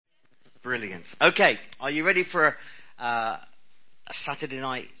Brilliant. Okay, are you ready for a Saturday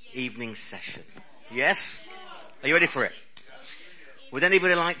night evening session? Yes? Are you ready for it? Would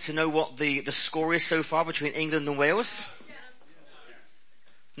anybody like to know what the score is so far between England and Wales?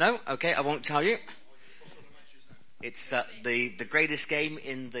 No? Okay, I won't tell you. It's the greatest game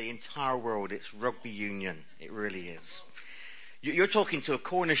in the entire world. It's rugby union. It really is. You're talking to a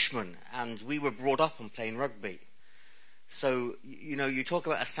Cornishman, and we were brought up on playing rugby. So, you talk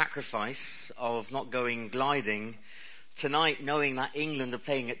about a sacrifice of not going gliding. Tonight, knowing that England are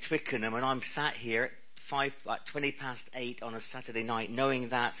playing at Twickenham, and I'm sat here at 20 past 8 on a Saturday night, knowing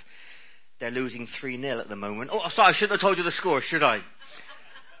that they're losing 3-0 at the moment. Oh, sorry, I shouldn't have told you the score, should I?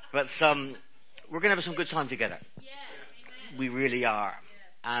 But we're going to have some good time together. We really are.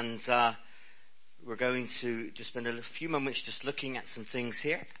 And we're going to just spend a few moments just looking at some things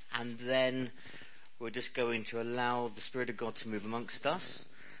here, and then we're just going to allow the Spirit of God to move amongst us,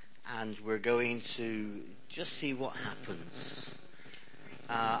 and we're going to just see what happens.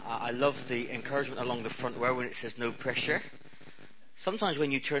 I love the encouragement along the front row when it says no pressure. Sometimes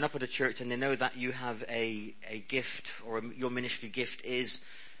when you turn up at a church and they know that you have a gift, or your ministry gift is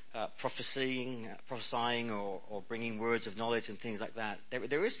prophesying or bringing words of knowledge and things like that,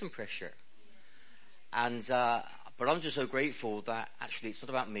 there is some pressure. And but I'm just so grateful that actually it's not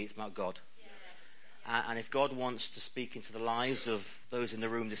about me, it's about God. And if God wants to speak into the lives of those in the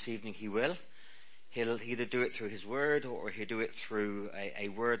room this evening, he will. He'll either do it through his word, or he'll do it through a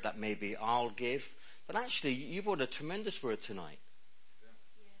word that maybe I'll give. But actually, you brought a tremendous word tonight.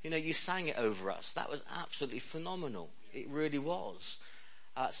 You sang it over us. That was absolutely phenomenal. It really was.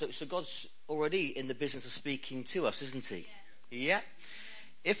 So God's already in the business of speaking to us, isn't he? Yeah.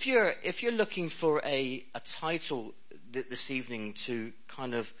 If you're looking for a title this evening to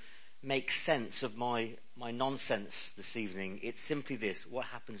kind of make sense of my nonsense this evening, it's simply this: what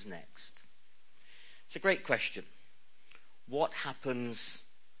happens next? It's a great question. What happens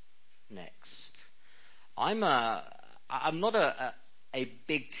next? I'm not a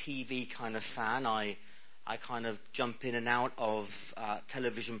big TV kind of fan. I kind of jump in and out of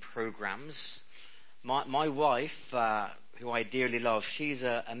television programs. My wife, who I dearly love, she's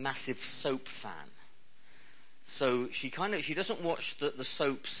a massive soap fan. So she doesn't watch the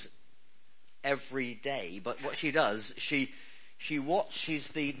soaps every day, but what she does, she watches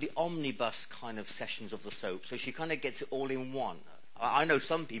the omnibus kind of sessions of the soap, so she kind of gets it all in one. I know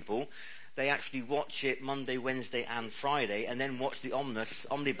some people, they actually watch it Monday, Wednesday and Friday, and then watch the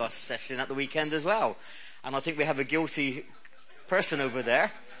omnibus session at the weekend as well. And I think we have a guilty person over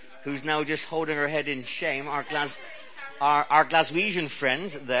there who's now just holding her head in shame, our Glaswegian friend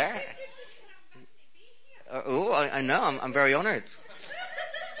there. I know, I'm very honoured.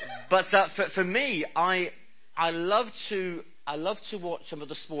 But for me, I love to watch some of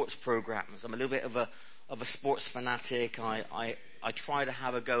the sports programs. I'm a little bit of a sports fanatic. I try to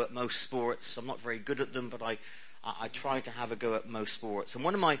have a go at most sports. I'm not very good at them, but I try to have a go at most sports. And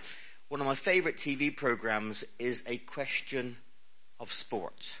one of my favourite TV programs is A Question of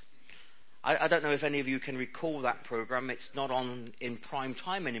Sport. I don't know if any of you can recall that program. It's not on in prime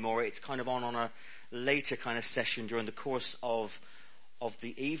time anymore. It's kind of on a later kind of session during the course of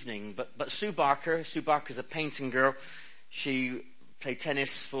the evening. But Sue Barker's a painting girl. She played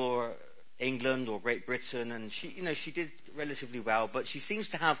tennis for England or Great Britain, and she did relatively well, but she seems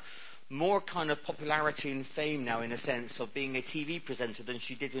to have more kind of popularity and fame now, in a sense of being a TV presenter, than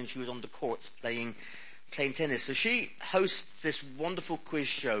she did when she was on the courts playing tennis. So she hosts this wonderful quiz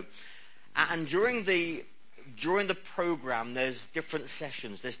show, and during the program there's different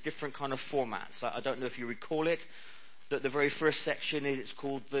sessions, there's different kind of formats. I don't know if you recall it. The very first section it's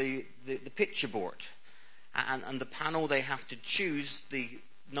called the picture board, and the panel, they have to choose the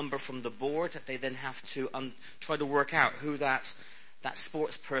number from the board. They then have to try to work out who that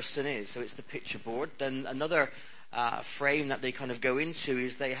sports person is. So it's the picture board. Then another frame that they kind of go into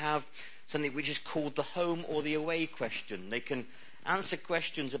is they have something which is called the home or the away question. They can answer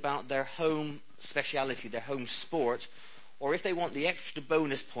questions about their home speciality, their home sport, or if they want the extra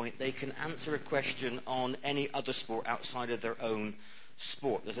bonus point, they can answer a question on any other sport outside of their own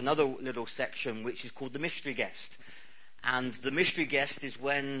sport. There's another little section which is called the mystery guest. And the mystery guest is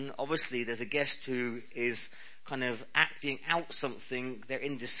when, obviously, there's a guest who is kind of acting out something. They're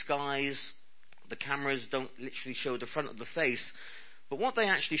in disguise. The cameras don't literally show the front of the face. But what they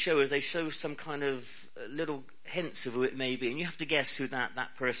actually show is they show some kind of little hints of who it may be. And you have to guess who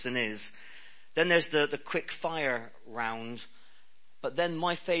that person is. Then there's the quick fire round. But then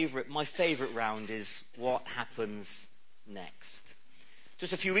my favorite round is what happens next.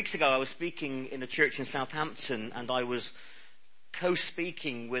 Just a few weeks ago, I was speaking in a church in Southampton, and I was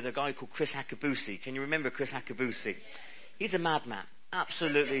co-speaking with a guy called Chris Akabusi. Can you remember Chris Akabusi? He's a madman.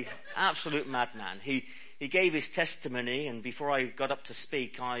 Absolute madman. He gave his testimony, and before I got up to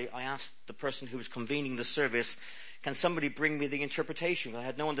speak, I asked the person who was convening the service, can somebody bring me the interpretation? I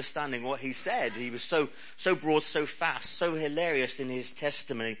had no understanding what he said. He was so broad, so fast, so hilarious in his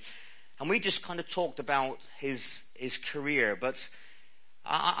testimony. And we just kind of talked about his career. But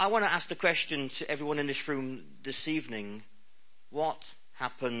I want to ask the question to everyone in this room this evening: what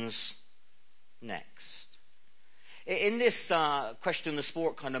happens next? In this question the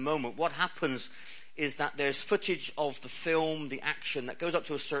sport kind of moment, what happens is that there's footage of the film, the action that goes up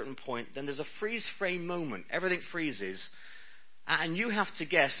to a certain point, then there's a freeze frame moment. Everything freezes, and you have to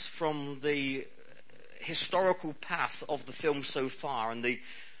guess from the historical path of the film so far and the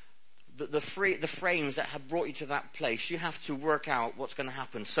frames that have brought you to that place. You have to work out what's going to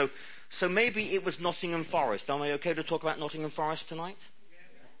happen. So maybe it was Nottingham Forest. Am I okay to talk about Nottingham Forest tonight?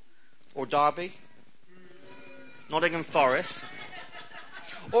 Or Derby? Nottingham Forest.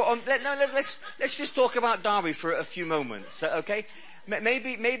 Or let's just talk about Derby for a few moments, okay?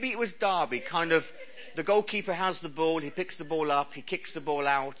 Maybe it was Derby. Kind of, the goalkeeper has the ball, he picks the ball up, he kicks the ball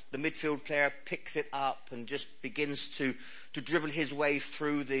out, the midfield player picks it up and just begins to dribble his way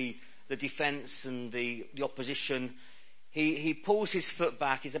through the defence and the opposition. He pulls his foot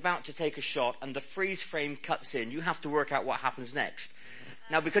back, he's about to take a shot, and the freeze frame cuts in. You have to work out what happens next.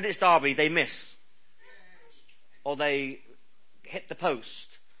 Now, because it's Derby, they miss. Or they hit the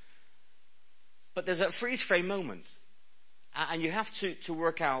post. But there's a freeze frame moment. And you have to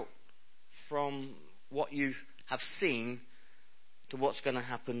work out from what you have seen to what's going to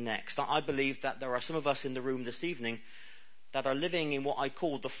happen next. I believe that there are some of us in the room this evening that are living in what I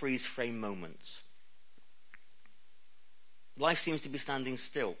call the freeze frame moments. Life seems to be standing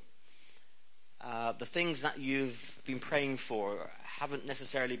still. The things that you've been praying for haven't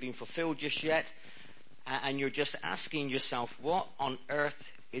necessarily been fulfilled just yet. And you're just asking yourself, what on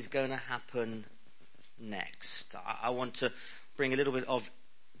earth is going to happen next? I want to bring a little bit of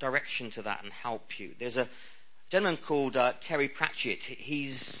direction to that and help you. There's a gentleman called Terry Pratchett.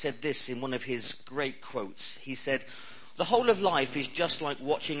 He's said this in one of his great quotes. He said, "The whole of life is just like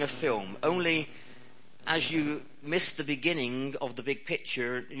watching a film, only as you miss the beginning of the big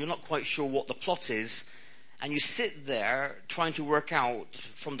picture, you're not quite sure what the plot is, and you sit there trying to work out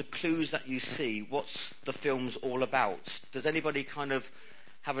from the clues that you see what's the film's all about." Does anybody kind of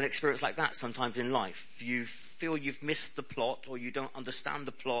have an experience like that sometimes in life? You feel you've missed the plot, or you don't understand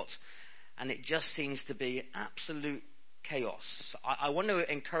the plot, and it just seems to be absolute chaos. I want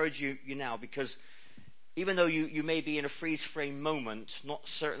to encourage you now, because even though you may be in a freeze frame moment, not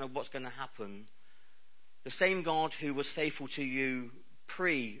certain of what's going to happen, the same God who was faithful to you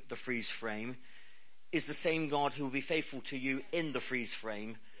pre the freeze frame is the same God who will be faithful to you in the freeze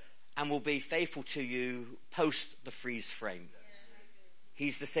frame and will be faithful to you post the freeze frame.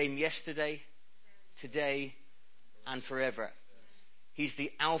 He's the same yesterday, today, and forever. He's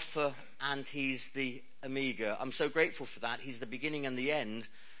the Alpha and he's the Omega. I'm so grateful for that. He's the beginning and the end,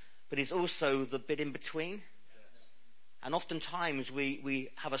 but he's also the bit in between. And oftentimes we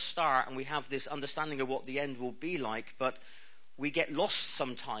have a start and we have this understanding of what the end will be like, but we get lost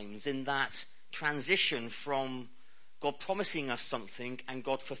sometimes in that transition from God promising us something and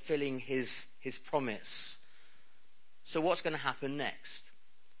God fulfilling his promise. So what's going to happen next?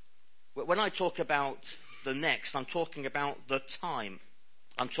 When I talk about the next, I'm talking about the time.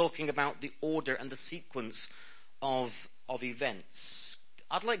 I'm talking about the order and the sequence of events.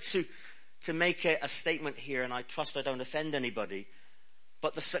 I'd like to make a statement here, and I trust I don't offend anybody,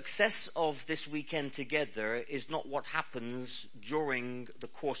 but the success of this weekend together is not what happens during the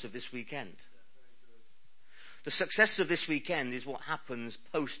course of this weekend. The success of this weekend is what happens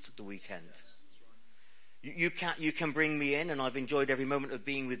post the weekend. You can bring me in, and I've enjoyed every moment of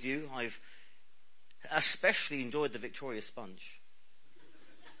being with you. I've especially enjoyed the Victoria Sponge.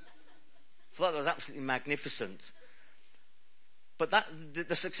 I thought that was absolutely magnificent. But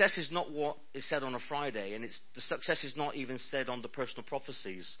the success is not what is said on a Friday, and the success is not even said on the personal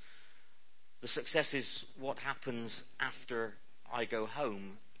prophecies. The success is what happens after I go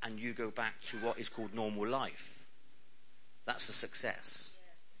home and you go back to what is called normal life. That's the success.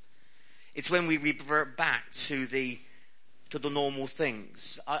 It's when we revert back to the normal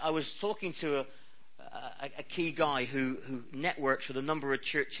things. I was talking to a key guy who networks with a number of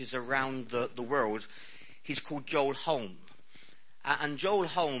churches around the world. He's called Joel Holm. And Joel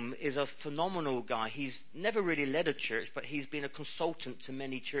Holm is a phenomenal guy. He's never really led a church, but he's been a consultant to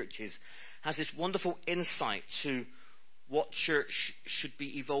many churches. Has this wonderful insight to what church should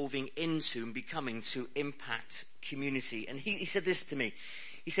be evolving into and becoming to impact community. And he said this to me.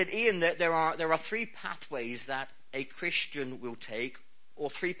 He said, Ian, there are three pathways that a Christian will take, or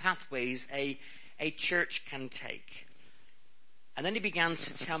three pathways a church can take. And then he began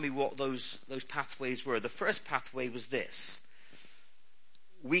to tell me what those pathways were. The first pathway was this.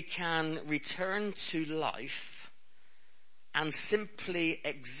 We can return to life and simply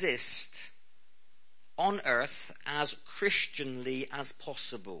exist on earth as Christianly as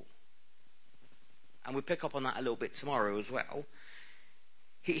possible. And we'll pick up on that a little bit tomorrow as well.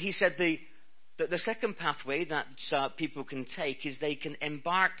 He said the second pathway that people can take is they can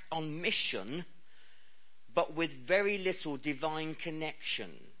embark on mission, but with very little divine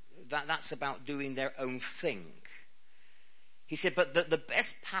connection. That's about doing their own thing. He said, but the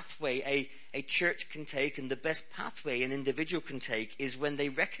best pathway a church can take, and the best pathway an individual can take, is when they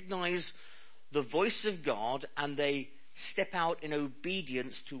recognize the voice of God and they step out in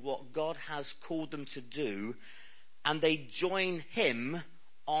obedience to what God has called them to do, and they join him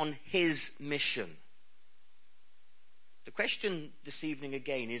on his mission. The question this evening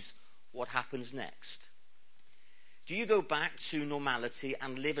again is, what happens next? Do you go back to normality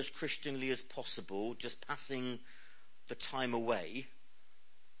and live as Christianly as possible, just passing the time away?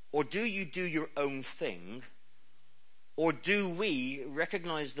 Or do you do your own thing? Or do we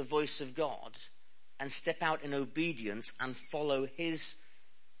recognize the voice of God and step out in obedience and follow his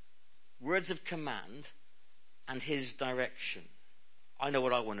words of command and his direction? I know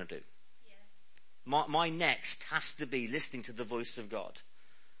what I want to do. Yeah. My next has to be listening to the voice of God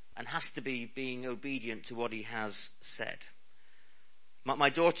and has to be being obedient to what he has said. My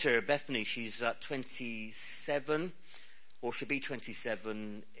daughter, Bethany, she's 27, or she'll be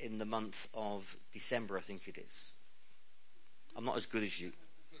 27 in the month of December, I think it is. I'm not as good as you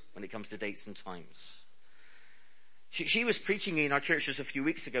when it comes to dates and times. She was preaching in our church just a few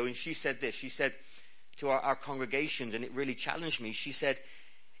weeks ago, and she said this. She said to our congregations, and it really challenged me, she said,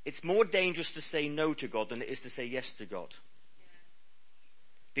 it's more dangerous to say no to God than it is to say yes to God.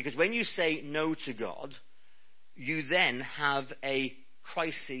 Because when you say no to God, you then have a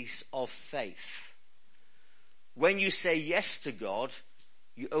crisis of faith. When you say yes to God,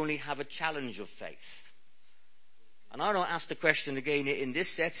 you only have a challenge of faith. And I don't ask the question again in this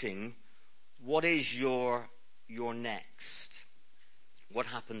setting, what is your next? What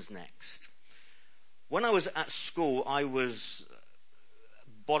happens next? When I was at school, I was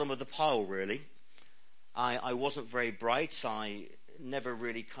bottom of the pile, really. I wasn't very bright. I never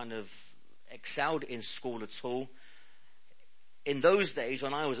really kind of excelled in school at all. In those days,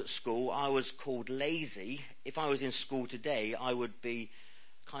 when I was at school, I was called lazy. If I was in school today, I would be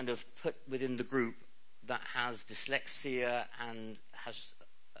kind of put within the group that has dyslexia and has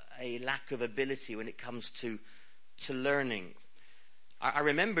a lack of ability when it comes to learning. I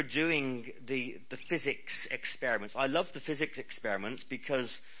remember doing the physics experiments. I loved the physics experiments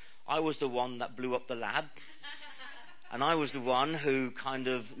because I was the one that blew up the lab. And I was the one who kind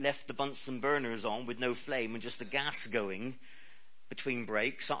of left the Bunsen burners on with no flame and just the gas going between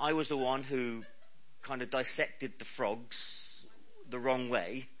breaks. So I was the one who kind of dissected the frogs the wrong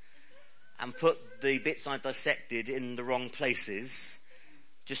way and put the bits I dissected in the wrong places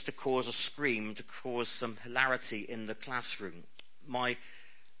just to cause a scream, to cause some hilarity in the classroom. My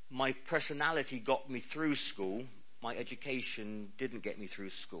personality got me through school. My education didn't get me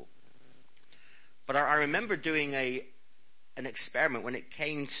through school. But I remember doing an experiment when it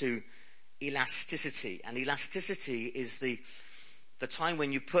came to elasticity. And elasticity is the time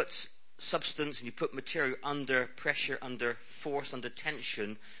when you put substance and you put material under pressure, under force, under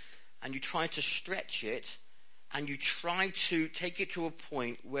tension, and you try to stretch it, and you try to take it to a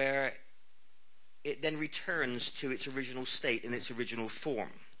point where it then returns to its original state in its original form.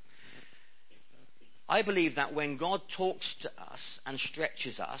 I believe that when God talks to us and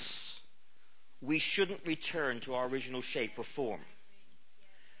stretches us, we shouldn't return to our original shape or form.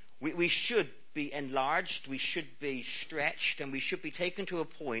 We should be enlarged, we should be stretched, and we should be taken to a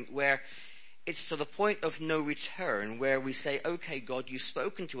point where it's to the point of no return, where we say, okay, God, you've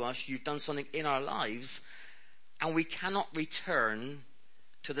spoken to us, you've done something in our lives, and we cannot return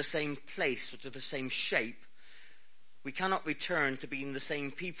to the same place or to the same shape. We cannot return to being the same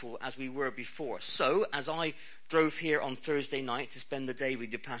people as we were before. So, as I drove here on Thursday night to spend the day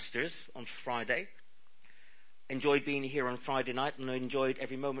with the pastors on Friday, enjoyed being here on Friday night, and I enjoyed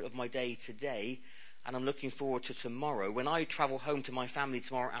every moment of my day today, and I'm looking forward to tomorrow. When I travel home to my family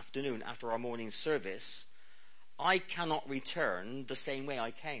tomorrow afternoon after our morning service, I cannot return the same way I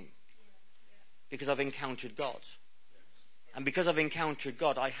came, because I've encountered God. And because I've encountered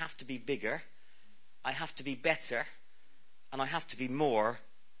God, I have to be bigger, I have to be better, and I have to be more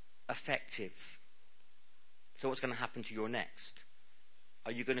effective. So what's going to happen to your next?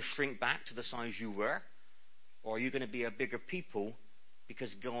 Are you going to shrink back to the size you were? Or are you going to be a bigger people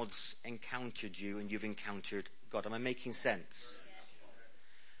because God's encountered you and you've encountered God? Am I making sense?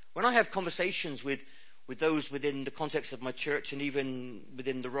 When I have conversations with those within the context of my church and even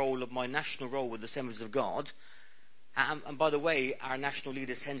within the role of my national role with the Assemblies of God, and by the way, our national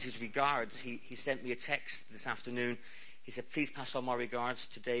leader sends his regards. He sent me a text this afternoon. He said, please pass on my regards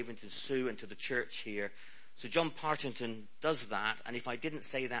to Dave and to Sue and to the church here. So John Partington does that, and if I didn't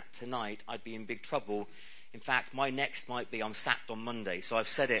say that tonight, I'd be in big trouble. In fact, my next might be I'm sacked on Monday, so I've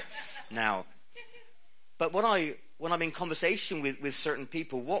said it now. But when I'm in conversation with certain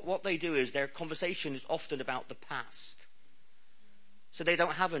people, what they do is their conversation is often about the past. So they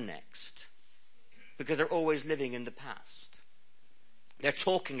don't have a next, because they're always living in the past. They're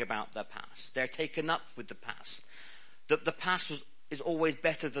talking about their past. They're taken up with the past. The past is always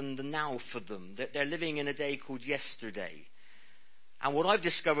better than the now for them. They're living in a day called yesterday. And what I've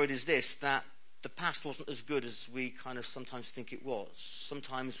discovered is this, that the past wasn't as good as we kind of sometimes think it was.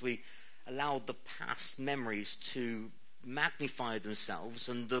 Sometimes we allowed the past memories to magnify themselves,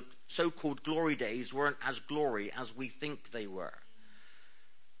 and the so-called glory days weren't as glory as we think they were.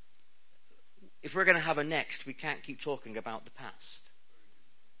 If we're going to have a next, we can't keep talking about the past.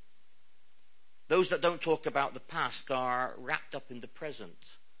 Those that don't talk about the past are wrapped up in the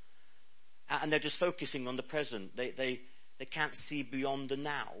present. And they're just focusing on the present. They can't see beyond the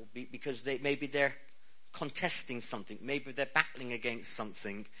now because maybe they're contesting something. Maybe they're battling against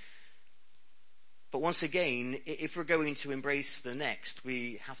something. But once again, if we're going to embrace the next,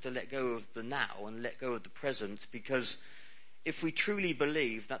 we have to let go of the now and let go of the present, because if we truly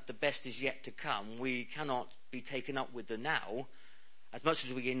believe that the best is yet to come, we cannot be taken up with the now. As much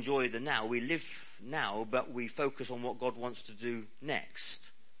as we enjoy the now, we live now, but we focus on what God wants to do next.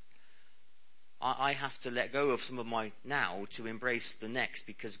 I have to let go of some of my now to embrace the next,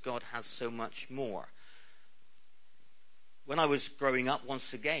 because God has so much more. When I was growing up,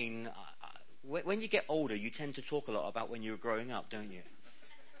 once again, when you get older, you tend to talk a lot about when you were growing up, don't you?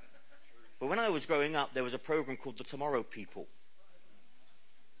 But when I was growing up, there was a program called The Tomorrow People.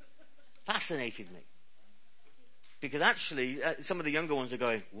 Fascinated me. Because actually, some of the younger ones are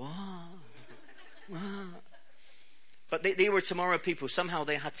going, what? But they were tomorrow people. Somehow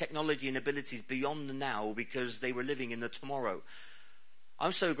they had technology and abilities beyond the now because they were living in the tomorrow.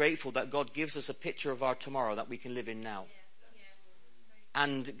 I'm so grateful that God gives us a picture of our tomorrow that we can live in now.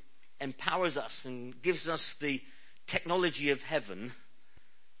 And empowers us and gives us the technology of heaven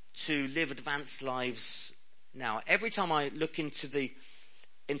to live advanced lives now. Every time I look into the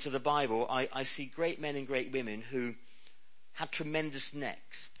Bible, I see great men and great women who had tremendous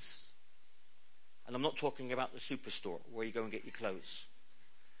nexts. And I'm not talking about the superstore where you go and get your clothes.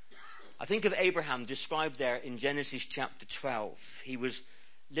 I think of Abraham described there in Genesis chapter 12. He was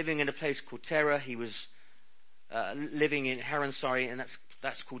living in a place called Terah. He was living in Haran, and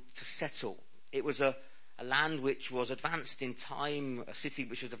that's called to settle. It was a land which was advanced in time, a city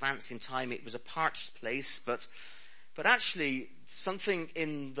which was advanced in time. It was a parched place, but actually something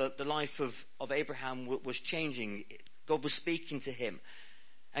in the life of Abraham was changing. God was speaking to him.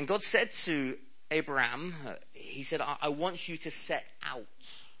 And God said to Abraham, he said, I want you to set out.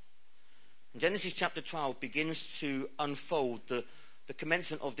 And Genesis chapter 12 begins to unfold the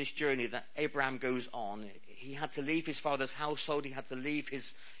commencement of this journey that Abraham goes on. He had to leave his father's household. He had to leave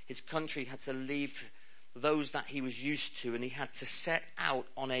his country. He had to leave those that he was used to. And he had to set out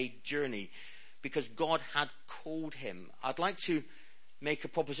on a journey because God had called him. I'd like to make a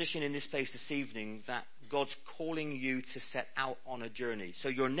proposition in this place this evening that God's calling you to set out on a journey. So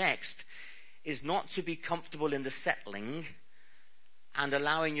your next is not to be comfortable in the settling and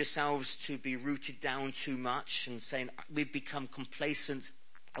allowing yourselves to be rooted down too much and saying we've become complacent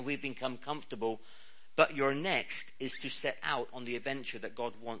and we've become comfortable. But your next is to set out on the adventure that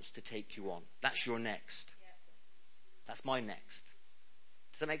God wants to take you on. That's your next. Yeah. That's my next.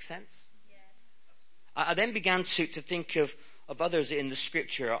 Does that make sense? Yeah. I then began to think of others in the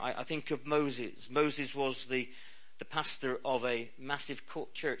scripture. I think of Moses. Moses was the pastor of a massive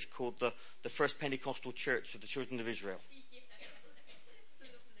church called the First Pentecostal Church of the Children of Israel.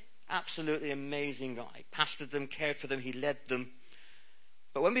 Absolutely amazing guy. Pastored them, cared for them, he led them.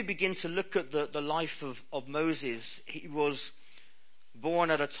 But when we begin to look at the life of Moses, he was born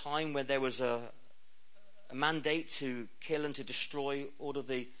at a time when there was a mandate to kill and to destroy all of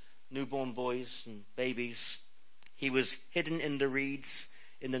the newborn boys and babies. He was hidden in the reeds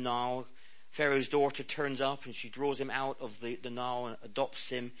in the Nile. Pharaoh's daughter turns up and she draws him out of the Nile and adopts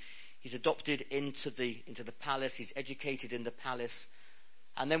him. He's adopted into the palace. He's educated in the palace.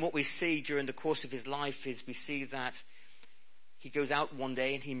 And then what we see during the course of his life is we see that he goes out one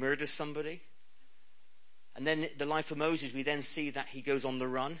day and he murders somebody. And then the life of Moses, we then see that he goes on the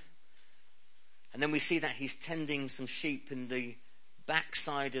run. And then we see that he's tending some sheep in the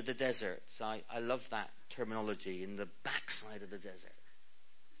backside of the desert. So I love that terminology, in the backside of the desert.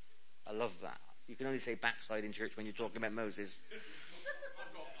 I love that. You can only say backside in church when you're talking about Moses.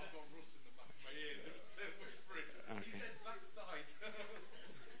 I've got Russ in the back of my ear that's whispering. Okay. He said backside.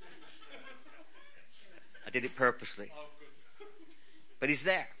 I did it purposely. Oh, good. But he's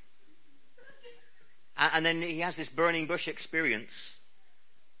there. And then he has this burning bush experience.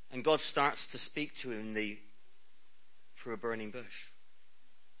 And God starts to speak to him through a burning bush.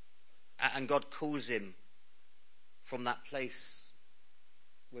 And God calls him from that place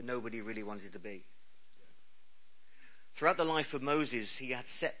where nobody really wanted to be. Throughout the life of Moses, he had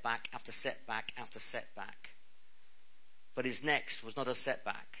setback after setback after setback. But his next was not a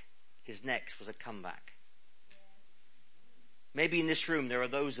setback. His next was a comeback. Maybe in this room there are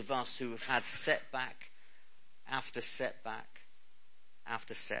those of us who have had setback after setback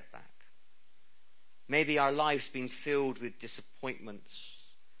after setback. Maybe our lives have been filled with disappointments.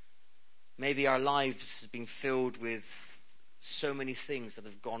 Maybe our lives have been filled with so many things that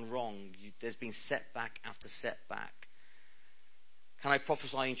have gone wrong. There's been setback after setback. Can I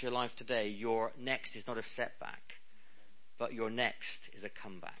prophesy into your life today? Your next is not a setback, but your next is a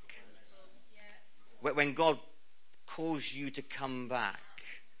comeback. When God calls you to come back,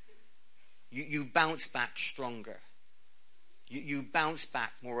 you bounce back stronger. You bounce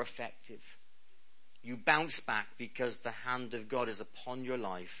back more effective. You bounce back because the hand of God is upon your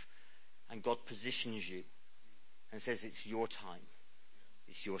life and God positions you and says it's your time.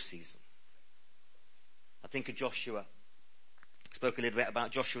 It's your season. I think of Joshua. I spoke a little bit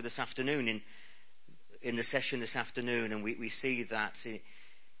about Joshua this afternoon in the session this afternoon, and we see that in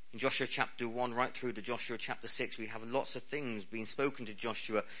Joshua chapter 1 right through to Joshua chapter 6, we have lots of things being spoken to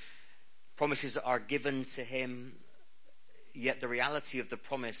Joshua. Promises are given to him, yet the reality of the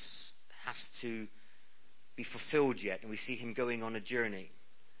promise has to be fulfilled yet, and we see him going on a journey.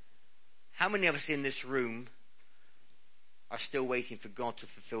 How many of us in this room are still waiting for God to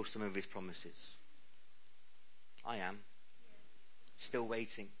fulfill some of his promises? I am. Still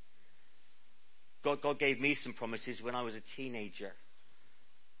waiting. God gave me some promises when I was a teenager.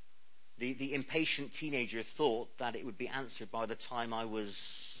 The impatient teenager thought that it would be answered by the time I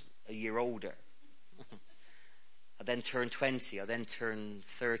was a year older. I then turned 20, I then turned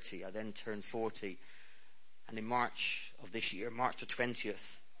 30, I then turned 40. And in March of this year, March the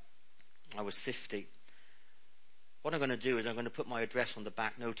 20th, I was 50. What I'm going to do is I'm going to put my address on the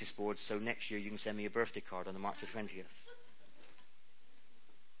back notice board so next year you can send me a birthday card on the March the 20th.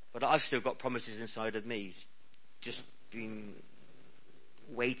 But I've still got promises inside of me, just been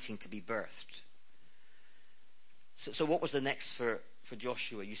waiting to be birthed. So what was the next for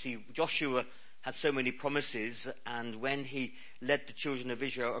Joshua? You see, Joshua had so many promises, and when he led the children of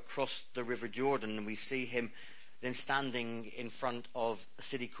Israel across the river Jordan, we see him then standing in front of a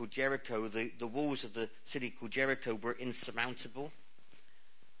city called Jericho. The walls of the city called Jericho were insurmountable.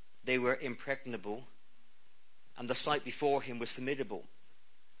 They were impregnable. And the sight before him was formidable.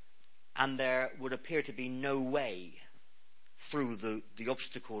 And there would appear to be no way through the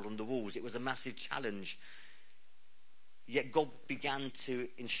obstacle on the walls. It was a massive challenge. Yet God began to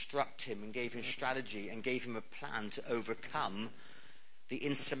instruct him and gave him strategy and gave him a plan to overcome the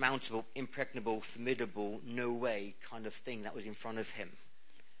insurmountable, impregnable, formidable, no way kind of thing that was in front of him.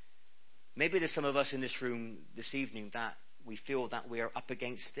 Maybe there's some of us in this room this evening that we feel that we are up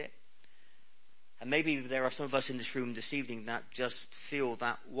against it. And maybe there are some of us in this room this evening that just feel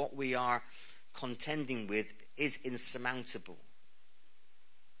that what we are contending with is insurmountable.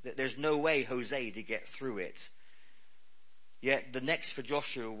 That there's no way, Jose, to get through it. Yet the next for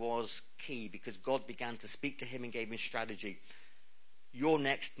Joshua was key because God began to speak to him and gave him strategy. Your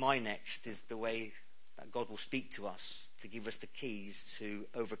next, my next is the way that God will speak to us to give us the keys to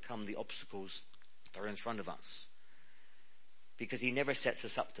overcome the obstacles that are in front of us. Because he never sets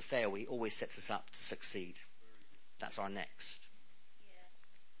us up to fail. He always sets us up to succeed. That's our next.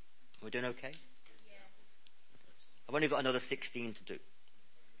 Yeah. We're doing okay? Yeah. I've only got another 16 to do.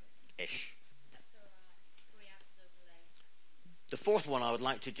 Ish. The fourth one I would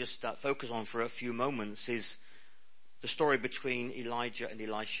like to just focus on for a few moments is the story between Elijah and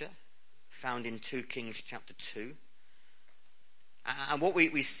Elisha, found in 2 Kings chapter 2. And what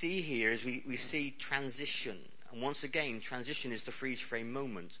we see here is we see transition. And once again, transition is the freeze frame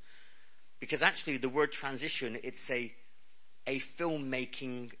moment. Because actually the word transition, it's a a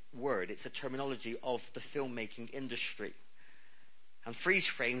filmmaking word. It's a terminology of the filmmaking industry. And freeze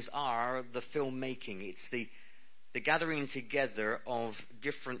frames are the filmmaking. It's the gathering together of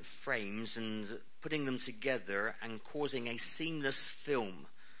different frames and putting them together and causing a seamless film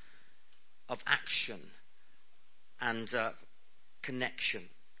of action and connection.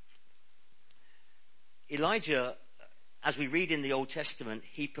 Elijah, as we read in the Old Testament,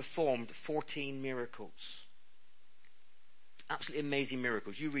 he performed 14 miracles. Absolutely amazing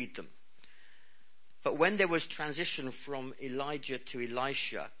miracles. You read them. But when there was transition from Elijah to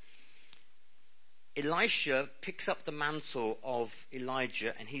Elisha, Elisha picks up the mantle of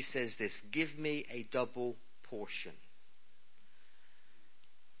Elijah and he says this, "Give me a double portion."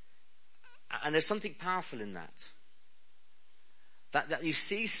 And there's something powerful in that. That you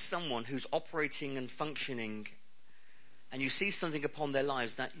see someone who's operating and functioning and you see something upon their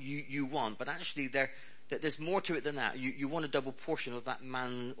lives that you want, but actually there's more to it than that. You want a double portion of that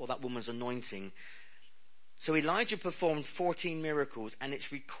man or that woman's anointing. So Elijah performed 14 miracles, and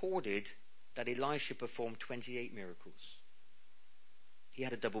it's recorded that Elisha performed 28 miracles. He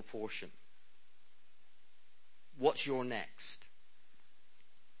had a double portion. What's your next?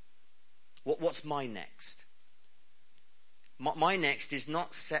 What's my next? My next is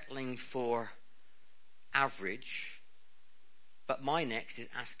not settling for average, but my next is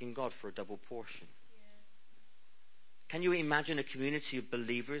asking God for a double portion. Yeah. Can you imagine a community of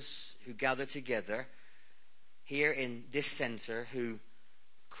believers who gather together here in this center who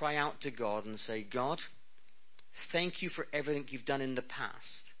cry out to God and say, "God, thank you for everything you've done in the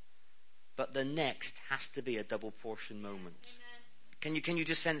past, but the next has to be a double portion moment." Amen. Can you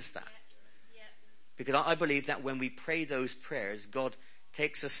just sense that? Yeah. Yeah. Because I believe that when we pray those prayers, God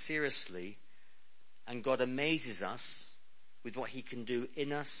takes us seriously and God amazes us with what he can do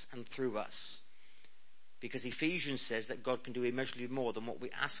in us and through us. Because Ephesians says that God can do immeasurably more than what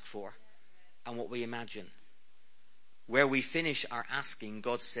we ask for and what we imagine. Where we finish our asking,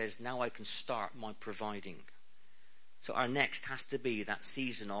 God says, now I can start my providing. So our next has to be that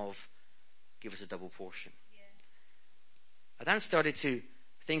season of give us a double portion. Yeah. I then started to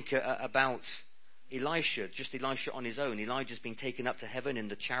think about Elisha, just Elisha on his own. Elijah's been taken up to heaven in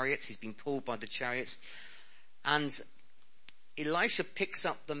the chariots. He's been pulled by the chariots. And Elisha picks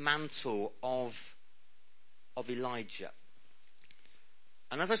up the mantle of Elijah.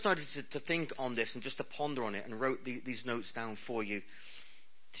 And as I started to think on this and just to ponder on it and wrote these notes down for you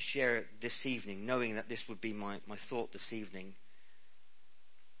to share this evening, knowing that this would be my thought this evening,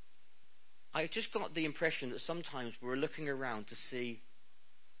 I just got the impression that sometimes we're looking around to see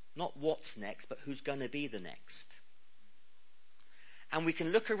not what's next, but who's going to be the next. And we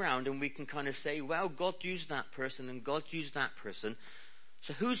can look around and we can kind of say, well, God used that person and God used that person.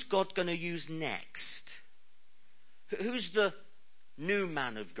 So who's God going to use next? Who's the new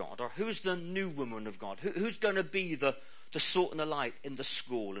man of God? Or who's the new woman of God? Who's going to be the salt and the light in the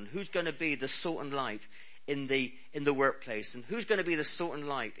school? And who's going to be the salt and light in the workplace? And who's going to be the salt and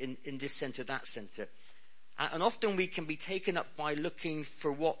light in this center, that center? And often we can be taken up by looking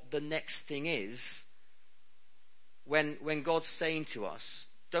for what the next thing is, when God's saying to us,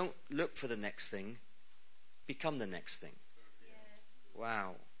 don't look for the next thing, become the next thing. Yeah.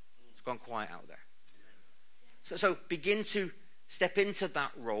 Wow. It's gone quiet out there. So begin to step into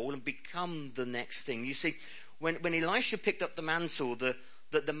that role and become the next thing. You see, when Elisha picked up the mantle,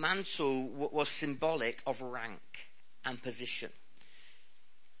 the mantle was symbolic of rank and position.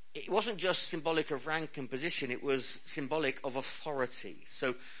 It wasn't just symbolic of rank and position, it was symbolic of authority.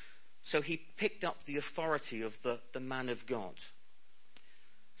 So he picked up the authority of the man of God.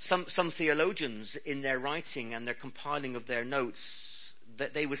 Some theologians in their writing and their compiling of their notes,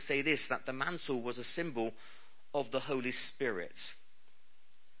 that they would say this, that the mantle was a symbol of the Holy Spirit.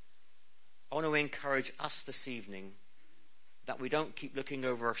 I want to encourage us this evening that we don't keep looking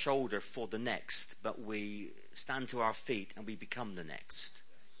over our shoulder for the next, but we stand to our feet and we become the next.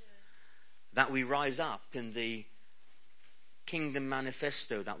 That we rise up in the Kingdom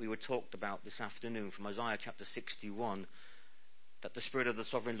Manifesto that we were talked about this afternoon from Isaiah chapter 61, that the Spirit of the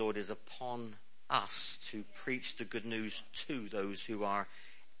Sovereign Lord is upon us to preach the good news to those who are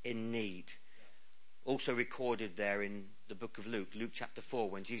in need. Also recorded there in the book of Luke chapter 4,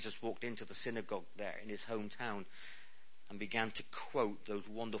 when Jesus walked into the synagogue there in his hometown and began to quote those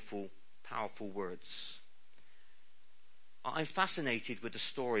wonderful, powerful words. I'm fascinated with the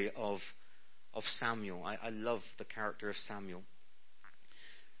story of Samuel. I love the character of Samuel.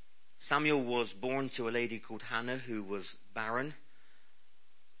 Samuel was born to a lady called Hannah who was barren.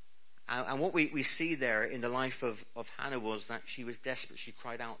 And what we see there in the life of Hannah was that she was desperate. She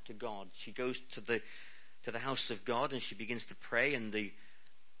cried out to God. She goes to to the house of God, and she begins to pray, and the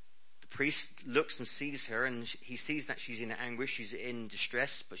priest looks and sees her, and he sees that she's in anguish, she's in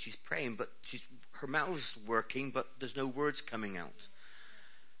distress, but she's praying, but her mouth's working, but there's no words coming out.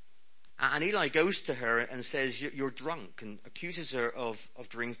 And Eli goes to her and says, you're drunk, and accuses her of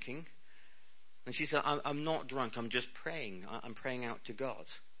drinking. And she said, I'm not drunk, I'm just praying. I'm praying out to God.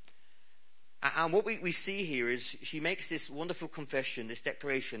 And what we see here is she makes this wonderful confession, this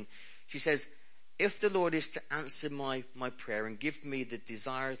declaration. She says, if the Lord is to answer my prayer and give me the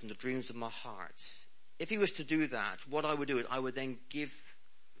desires and the dreams of my heart, if he was to do that, what I would do is I would then give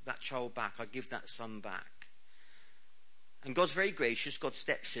that child back. I'd give that son back. And God's very gracious. God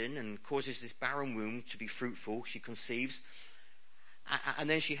steps in and causes this barren womb to be fruitful. She conceives. And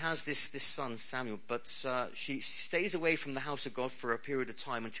then she has this son, Samuel. But she stays away from the house of God for a period of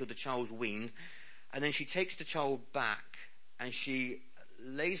time until the child's weaned. And then she takes the child back and she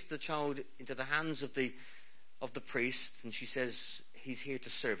lays the child into the hands of the priest. And she says, he's here to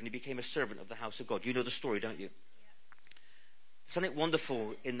serve. And he became a servant of the house of God. You know the story, don't you? Something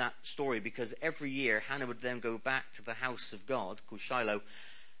wonderful in that story, because every year Hannah would then go back to the house of God called Shiloh,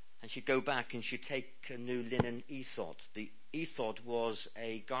 and she'd go back and she'd take a new linen ephod. The ephod was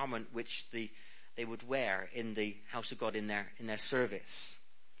a garment which they would wear in the house of God in their service.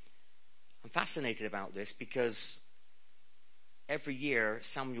 I'm fascinated about this because every year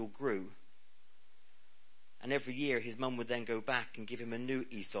Samuel grew, and every year his mum would then go back and give him a new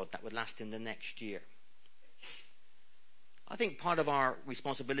ephod that would last him the next year. I think part of our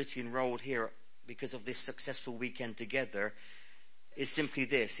responsibility enrolled here because of this successful weekend together is simply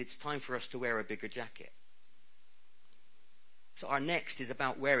this. It's time for us to wear a bigger jacket. So our next is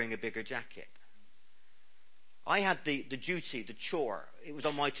about wearing a bigger jacket. I had the duty, the chore, it was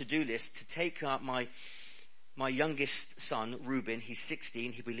on my to-do list to take my youngest son, Reuben. He's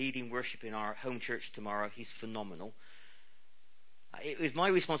 16. He'll be leading worship in our home church tomorrow. He's phenomenal. It was my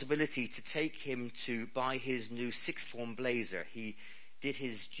responsibility to take him to buy his new sixth form blazer. He did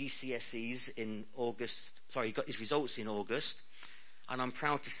his GCSEs in August. He got his results in August. And I'm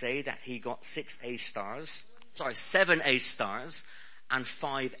proud to say that he got 7 A stars and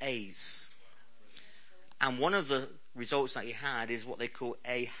 5 A's. And one of the results that he had is what they call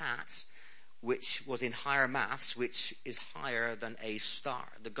A hat, which was in higher maths, which is higher than A star.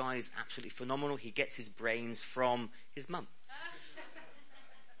 The guy is absolutely phenomenal. He gets his brains from his mum.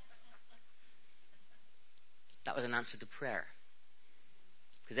 That was an answer to prayer.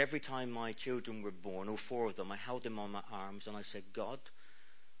 Because every time my children were born, all 4 of them, I held them on my arms and I said, God,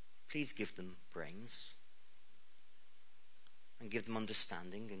 please give them brains and give them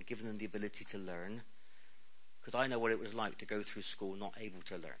understanding and give them the ability to learn. Because I know what it was like to go through school not able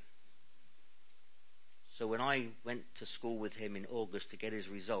to learn. So when I went to school with him in August to get his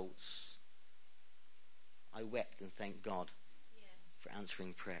results, I wept and thanked God for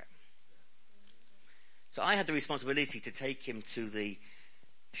answering prayer. So I had the responsibility to take him to the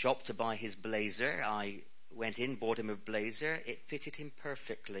shop to buy his blazer. I went in, bought him a blazer. It fitted him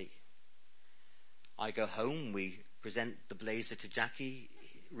perfectly. I go home, we present the blazer to Jackie.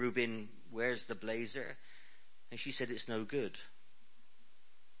 Reuben wears the blazer, and she said it's no good.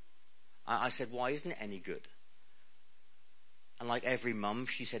 I said, why isn't it any good? And like every mum,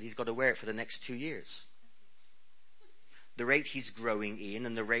 she said he's got to wear it for the next 2 years. The rate he's growing in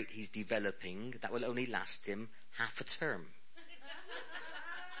and the rate he's developing, that will only last him half a term.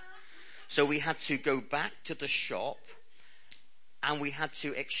 So we had to go back to the shop and we had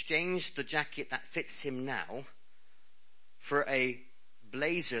to exchange the jacket that fits him now for a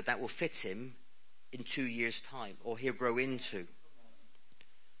blazer that will fit him in 2 years' time, or he'll grow into.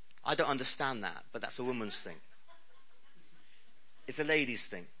 I don't understand that, but that's a woman's thing. It's a lady's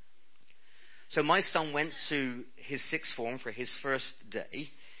thing. So my son went to his sixth form for his first day.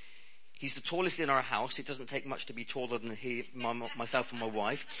 He's the tallest in our house. It doesn't take much to be taller than myself and my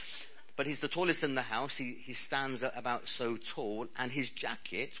wife. But he's the tallest in the house. He stands about so tall, and his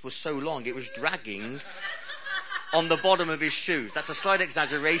jacket was so long it was dragging on the bottom of his shoes. That's a slight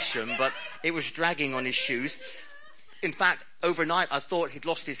exaggeration, but it was dragging on his shoes. In fact, overnight I thought he'd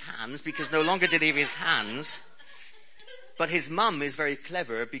lost his hands because no longer did he have his hands. But his mum is very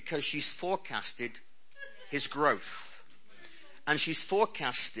clever because she's forecasted his growth. And she's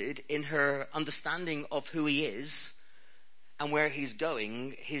forecasted in her understanding of who he is and where he's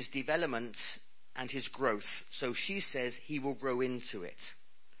going, his development and his growth. So she says he will grow into it.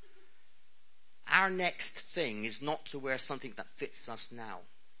 Our next thing is not to wear something that fits us now.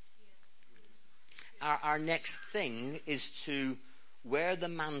 Our next thing is to wear the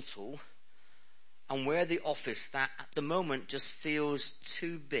mantle and wear the office that at the moment just feels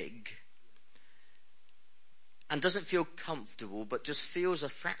too big, and doesn't feel comfortable, but just feels a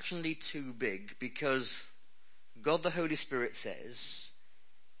fractionally too big, because God the Holy Spirit says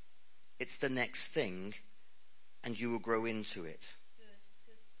it's the next thing and you will grow into it.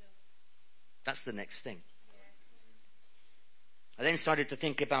 Good stuff. That's the next thing. Yeah. I then started to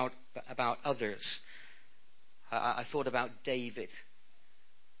think about others. I thought about David.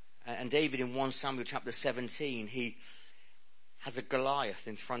 And David in 1 Samuel chapter 17, he has a Goliath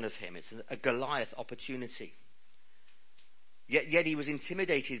in front of him. It's a Goliath opportunity. Yet he was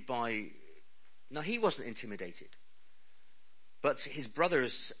intimidated by... No, he wasn't intimidated. But his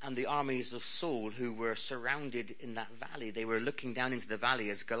brothers and the armies of Saul, who were surrounded in that valley, they were looking down into the valley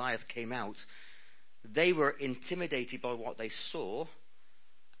as Goliath came out. They were intimidated by what they saw,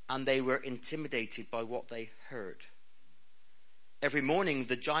 and they were intimidated by what they heard. Every morning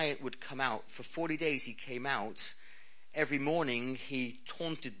the giant would come out. For 40 days he came out. Every morning he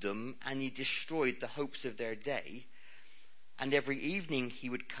taunted them and he destroyed the hopes of their day. And every evening he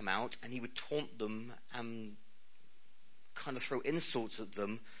would come out and he would taunt them and kind of throw insults at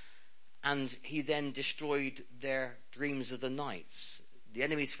them. And he then destroyed their dreams of the night. The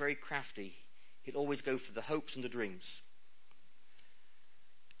enemy's very crafty. He'd always go for the hopes and the dreams.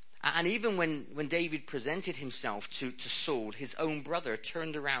 And even when David presented himself to Saul, his own brother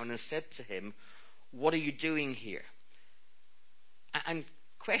turned around and said to him, "What are you doing here?" And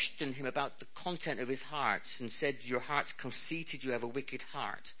questioned him about the content of his heart and said, "Your heart's conceited, you have a wicked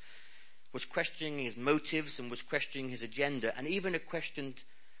heart." Was questioning his motives and was questioning his agenda, and even questioned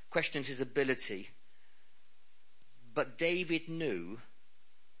his ability. But David knew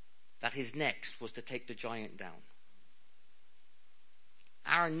that his next was to take the giant down.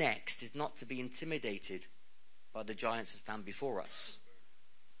 Our next is not to be intimidated by the giants that stand before us,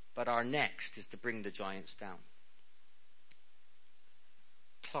 but our next is to bring the giants down.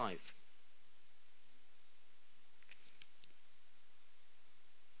 Clive.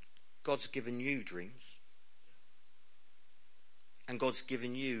 God's given you dreams, and God's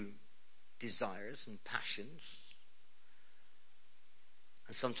given you desires and passions,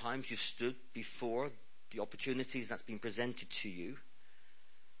 and sometimes you've stood before the opportunities that's been presented to you.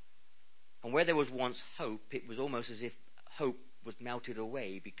 And where there was once hope, it was almost as if hope was melted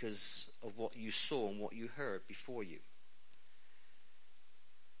away because of what you saw and what you heard before you.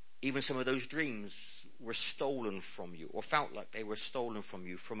 Even some of those dreams were stolen from you, or felt like they were stolen from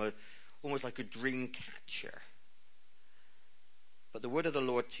you, from almost like a dream catcher. But the word of the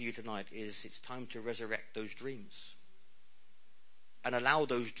Lord to you tonight is it's time to resurrect those dreams and allow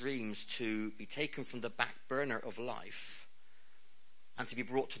those dreams to be taken from the back burner of life and to be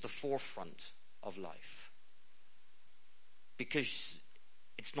brought to the forefront of life. Because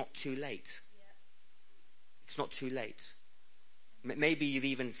it's not too late. It's not too late. Maybe you've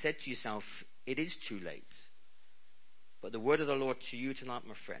even said to yourself, it is too late. But the word of the Lord to you tonight,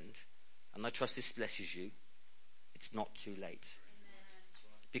 my friend, and I trust this blesses you, it's not too late.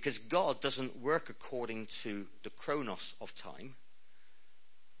 Amen. Because God doesn't work according to the chronos of time,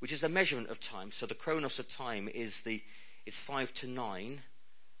 which is a measurement of time. So the chronos of time is it's 5 to 9.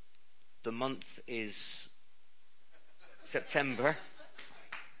 The month is September.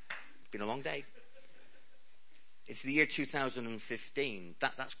 It's been a long day. It's the year 2015.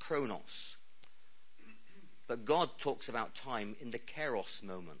 That's chronos. But God talks about time in the kairos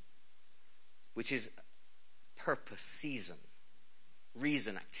moment, which is purpose, season,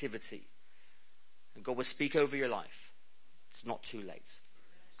 reason, activity. And God will speak over your life. It's not too late.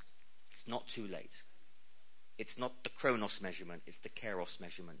 It's not too late. It's not the chronos measurement, it's the kairos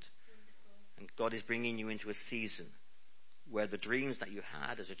measurement. And God is bringing you into a season where the dreams that you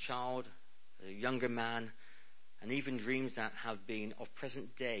had as a child, as a younger man, and even dreams that have been of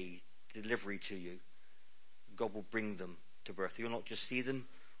present day delivery to you, God will bring them to birth. You'll not just see them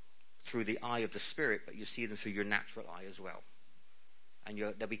through the eye of the Spirit, but you see them through your natural eye as well. And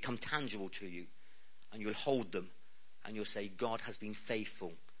they'll become tangible to you, and you'll hold them, and you'll say, God has been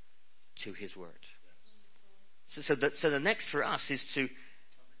faithful to his word. So the next for us is to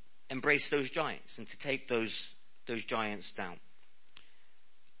embrace those giants and to take those giants down.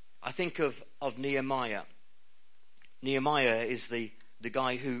 I think of Nehemiah. Nehemiah is the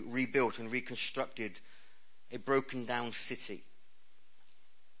guy who rebuilt and reconstructed a broken down city.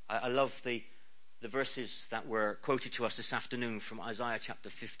 I love the verses that were quoted to us this afternoon from Isaiah chapter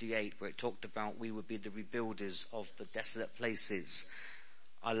 58, where it talked about we would be the rebuilders of the desolate places.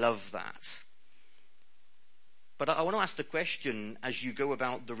 I love that. But I want to ask the question, as you go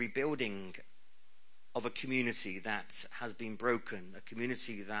about the rebuilding of a community that has been broken, a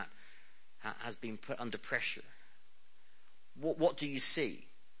community that has been put under pressure, what do you see?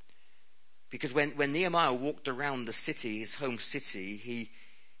 Because when Nehemiah walked around the city, his home city,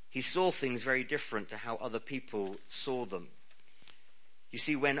 he saw things very different to how other people saw them. You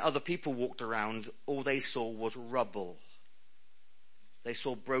see, when other people walked around, all they saw was rubble. They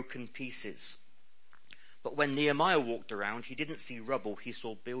saw broken pieces. But when Nehemiah walked around, he didn't see rubble, he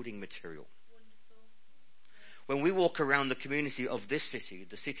saw building material. When we walk around the community of this city,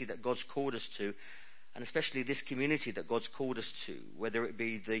 the city that God's called us to, and especially this community that God's called us to, whether it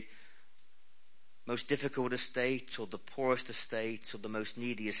be the most difficult estate or the poorest estate or the most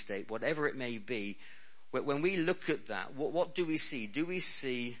needy estate, whatever it may be, when we look at that, what do we see? Do we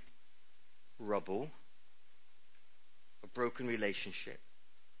see rubble, a broken relationship?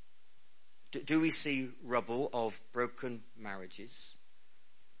 Do we see rubble of broken marriages?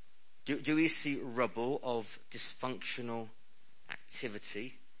 Do we see rubble of dysfunctional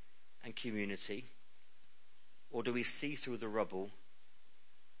activity and community? Or do we see through the rubble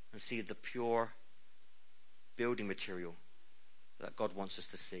and see the pure building material that God wants us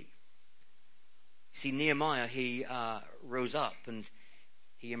to see? See, Nehemiah, he rose up and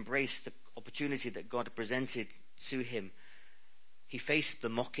he embraced the opportunity that God presented to him. He faced the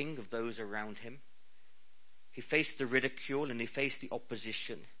mocking of those around him. He faced the ridicule and he faced the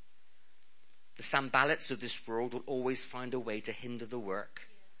opposition. The Sanballats of this world will always find a way to hinder the work.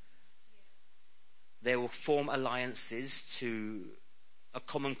 They will form alliances to a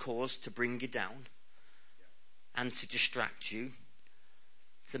common cause to bring you down and to distract you.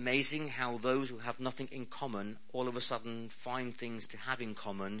 It's amazing how those who have nothing in common all of a sudden find things to have in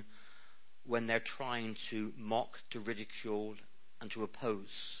common when they're trying to mock, to ridicule, and to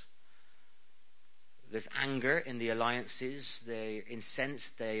oppose. There's anger in the alliances. They're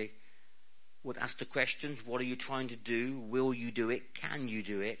incensed. They would ask the questions, what are you trying to do? Will you do it? Can you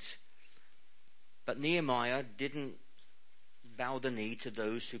do it? But Nehemiah didn't bow the knee to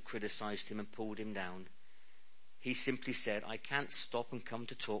those who criticized him and pulled him down. He simply said, I can't stop and come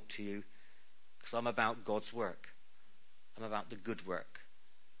to talk to you because I'm about God's work. I'm about the good work.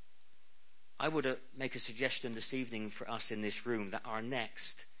 I would make a suggestion this evening for us in this room that our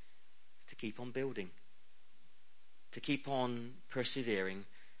next is to keep on building, to keep on persevering,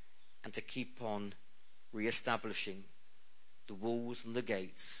 and to keep on re-establishing the walls and the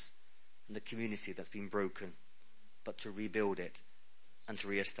gates and the community that's been broken, but to rebuild it and to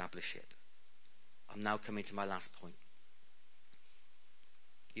re-establish it. I'm now coming to my last point.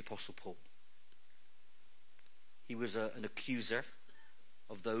 The Apostle Paul. He was an accuser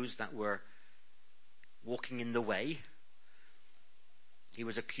of those that were walking in the way. He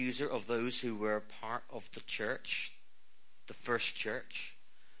was accuser of those who were part of the church, the first church.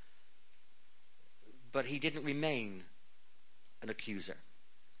 But he didn't remain an accuser.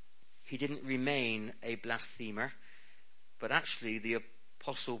 He didn't remain a blasphemer. But actually the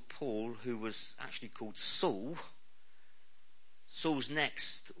Apostle Paul, who was actually called Saul, Saul's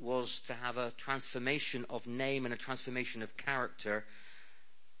next was to have a transformation of name and a transformation of character.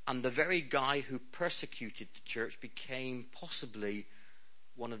 And the very guy who persecuted the church became possibly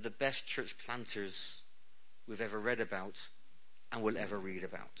one of the best church planters we've ever read about and will ever read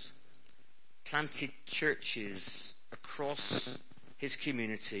about. Planted churches across his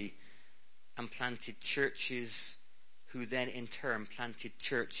community and planted churches who then in turn planted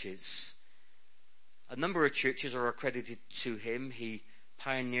churches. A number of churches are accredited to him. He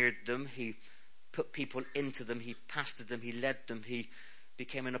pioneered them. He put people into them. He pastored them. He led them. He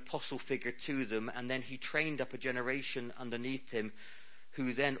became an apostle figure to them. And then he trained up a generation underneath him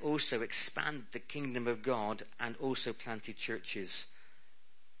who then also expanded the kingdom of God and also planted churches.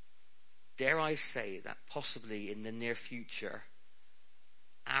 Dare I say that possibly in the near future,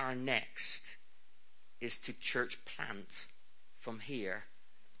 our next is to church plant from here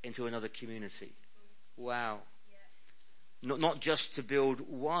into another community. Wow. Not just to build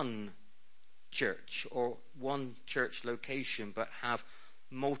one church or one church location, but have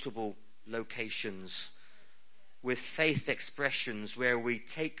multiple locations with faith expressions where we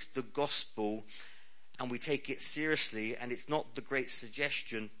take the gospel and we take it seriously, and it's not the great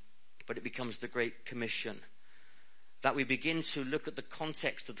suggestion, but it becomes the Great Commission. That we begin to look at the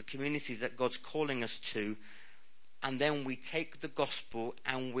context of the community that God's calling us to, and then we take the gospel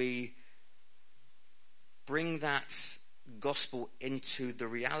and we bring that gospel into the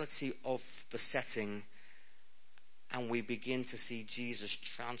reality of the setting, and we begin to see Jesus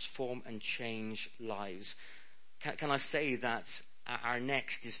transform and change lives. Can I say that our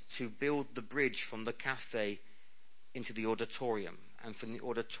next is to build the bridge from the cafe into the auditorium, and from the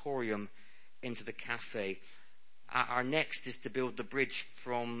auditorium into the cafe. Our next is to build the bridge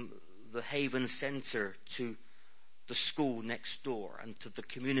from the Haven Centre to the school next door and to the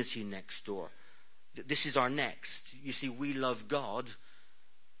community next door. This is our next. You see, we love God,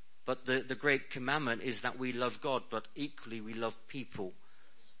 but the great commandment is that we love God, but equally we love people,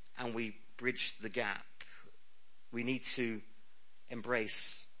 and we bridge the gap. We need to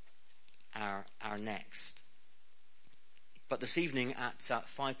embrace our next. But this evening at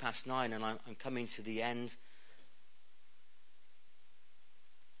 9:05, and I'm coming to the end,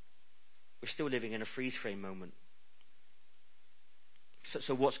 we're still living in a freeze frame moment.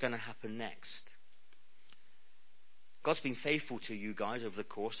 So what's going to happen next? God's been faithful to you guys over the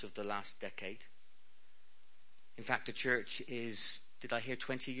course of the last decade. In fact, the church is, did I hear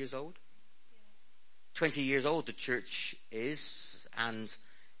 20 years old? Yeah. 20 years old the church is, and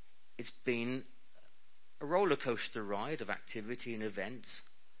it's been a roller coaster ride of activity and events.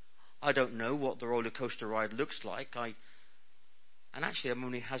 I don't know what the roller coaster ride looks like. And actually I'm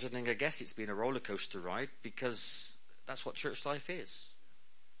only hazarding a guess it's been a roller coaster ride, because that's what church life is.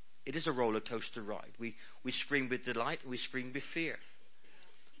 It is a roller coaster ride. We scream with delight and we scream with fear.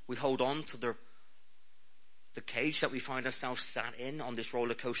 We hold on to the cage that we find ourselves sat in on this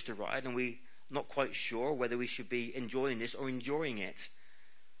roller coaster ride, and we're not quite sure whether we should be enjoying this or enduring it.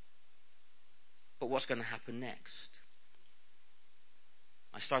 But what's going to happen next?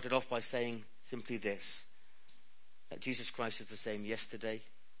 I started off by saying simply this, that Jesus Christ is the same yesterday,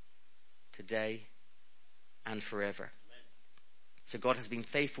 today, and forever. So God has been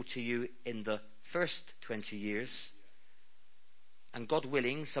faithful to you in the first 20 years, and God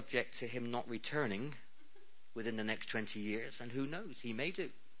willing, subject to him not returning within the next 20 years, and who knows, he may do.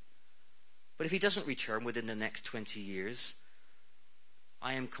 But if he doesn't return within the next 20 years,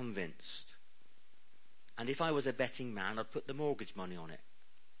 I am convinced, and if I was a betting man, I'd put the mortgage money on it.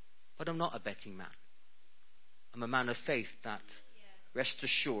 But I'm not a betting man. I'm a man of faith that rests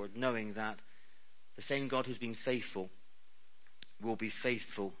assured, knowing that the same God who's been faithful will be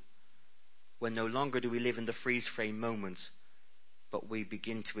faithful when no longer do we live in the freeze frame moment, but we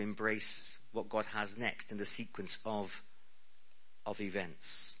begin to embrace what God has next in the sequence of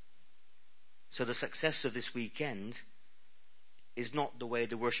events. So the success of this weekend is not the way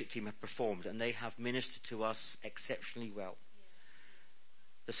the worship team have performed, and they have ministered to us exceptionally well.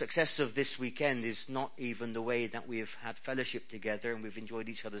 The success of this weekend is not even the way that we have had fellowship together and we've enjoyed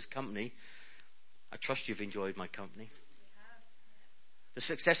each other's company. I trust you've enjoyed my company. The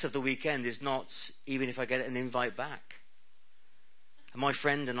success of the weekend is not even if I get an invite back. And my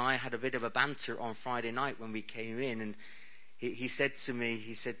friend and I had a bit of a banter on Friday night when we came in, and he said to me,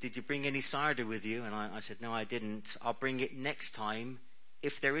 he said, "Did you bring any cider with you?" And I said, "No, I didn't. I'll bring it next time,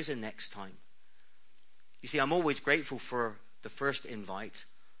 if there is a next time." You see, I'm always grateful for the first invite.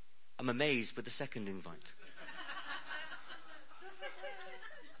 I'm amazed with the second invite.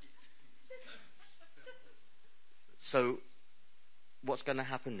 So, what's going to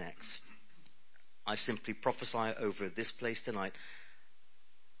happen next? I simply prophesy over this place tonight.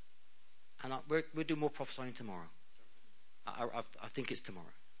 And we'll do more prophesying tomorrow. I think it's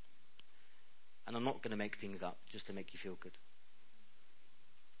tomorrow. And I'm not going to make things up just to make you feel good.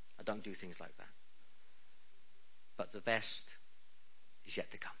 I don't do things like that. But the best is yet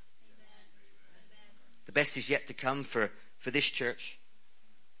to come. The best is yet to come for this church,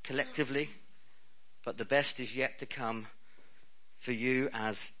 collectively. But the best is yet to come for you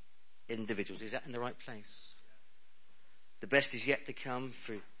as individuals. Is that in the right place? The best is yet to come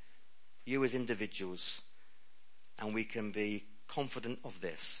for you as individuals. And we can be confident of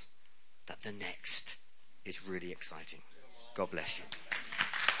this, that the next is really exciting. God bless you.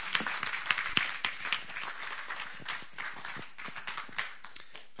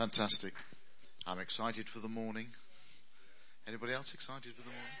 Fantastic. I'm excited for the morning. Anybody else excited for the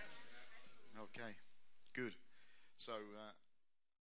morning? Okay, good. So,